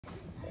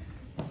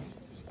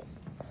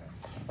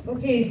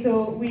Okay,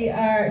 so we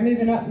are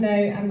moving up now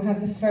and we'll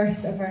have the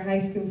first of our high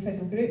school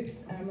fiddle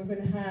groups, and we're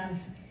going to have,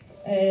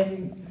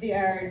 they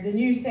are the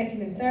new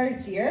second and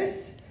third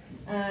years,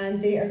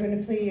 and they are going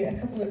to play you a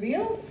couple of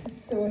reels.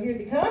 So here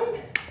they come.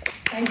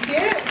 Thank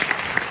you.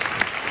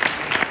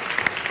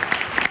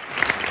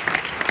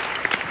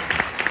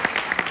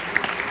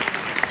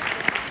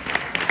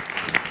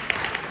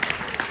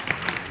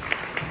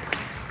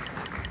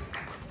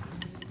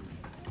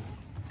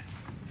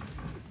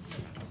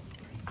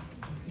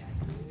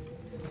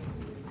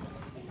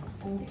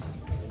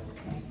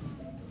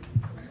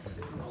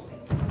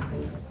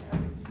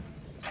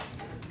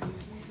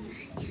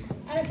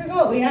 And I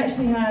forgot, we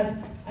actually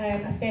have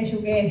a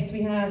special guest.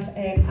 We have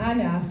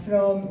Anna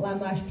from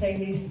Lamlash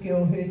Primary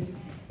School, who's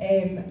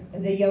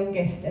the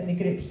youngest in the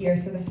group here.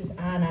 So this is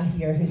Anna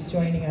here who's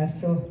joining us.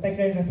 So big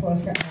round of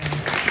applause for Anna.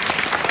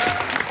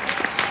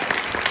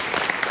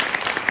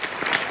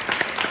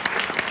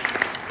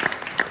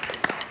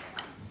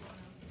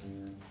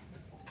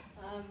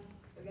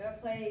 We're going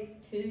to play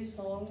two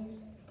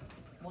songs.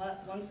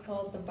 One's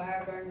called The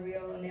Bar Burn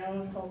Reel and the other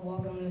one's called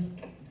Walk on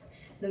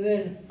the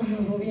Moon.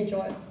 Hope you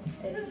enjoy it.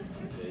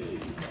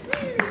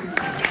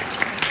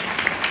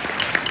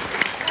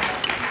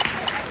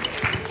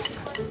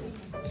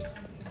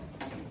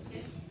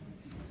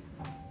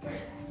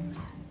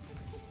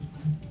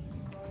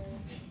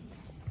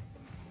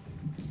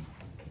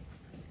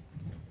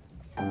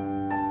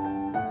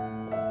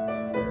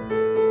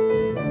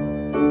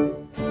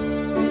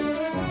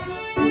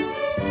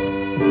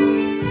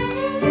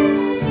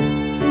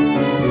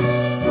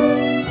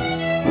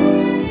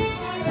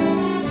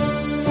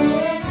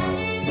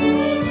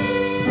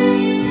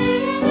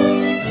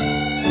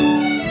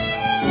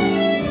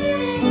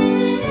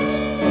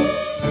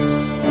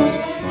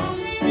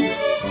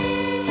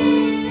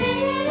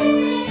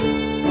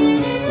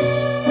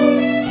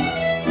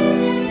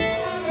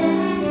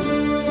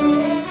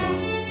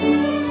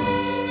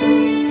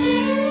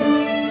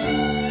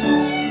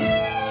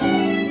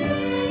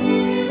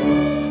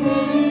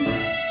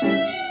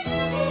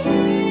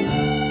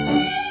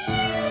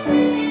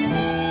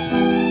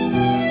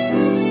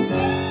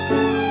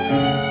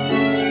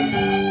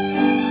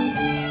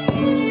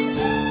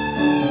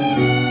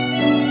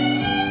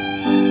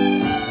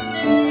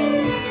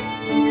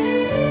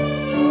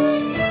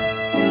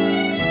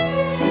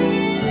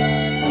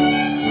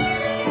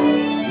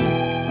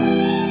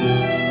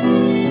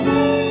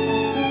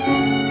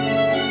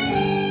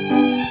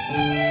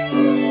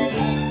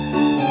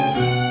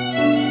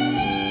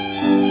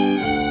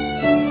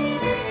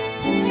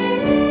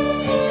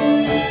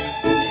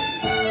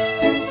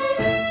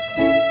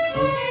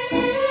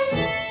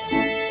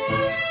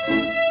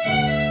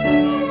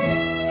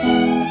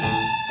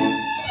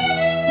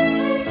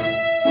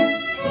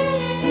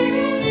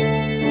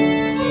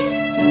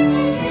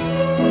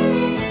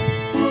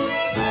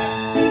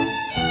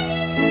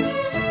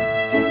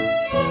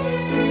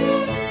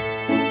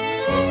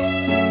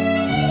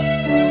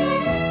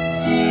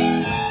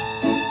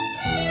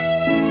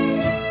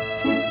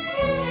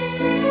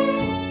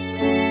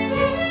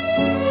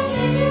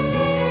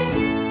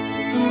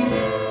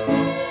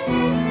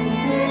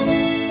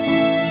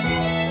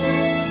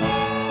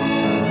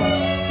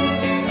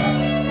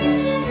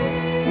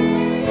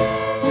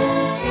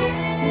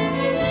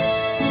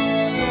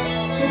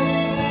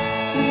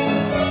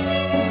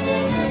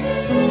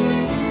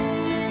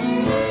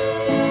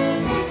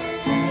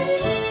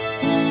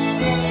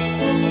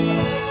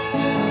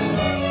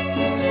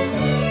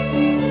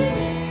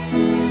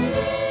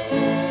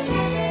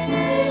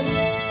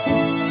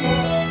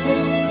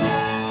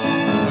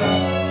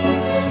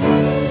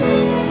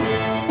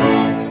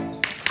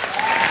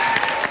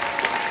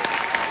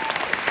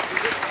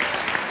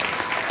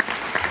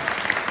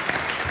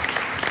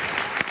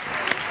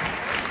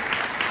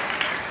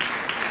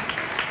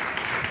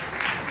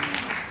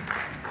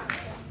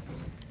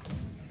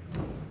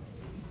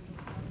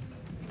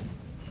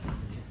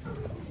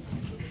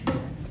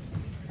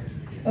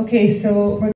 Okay, so we're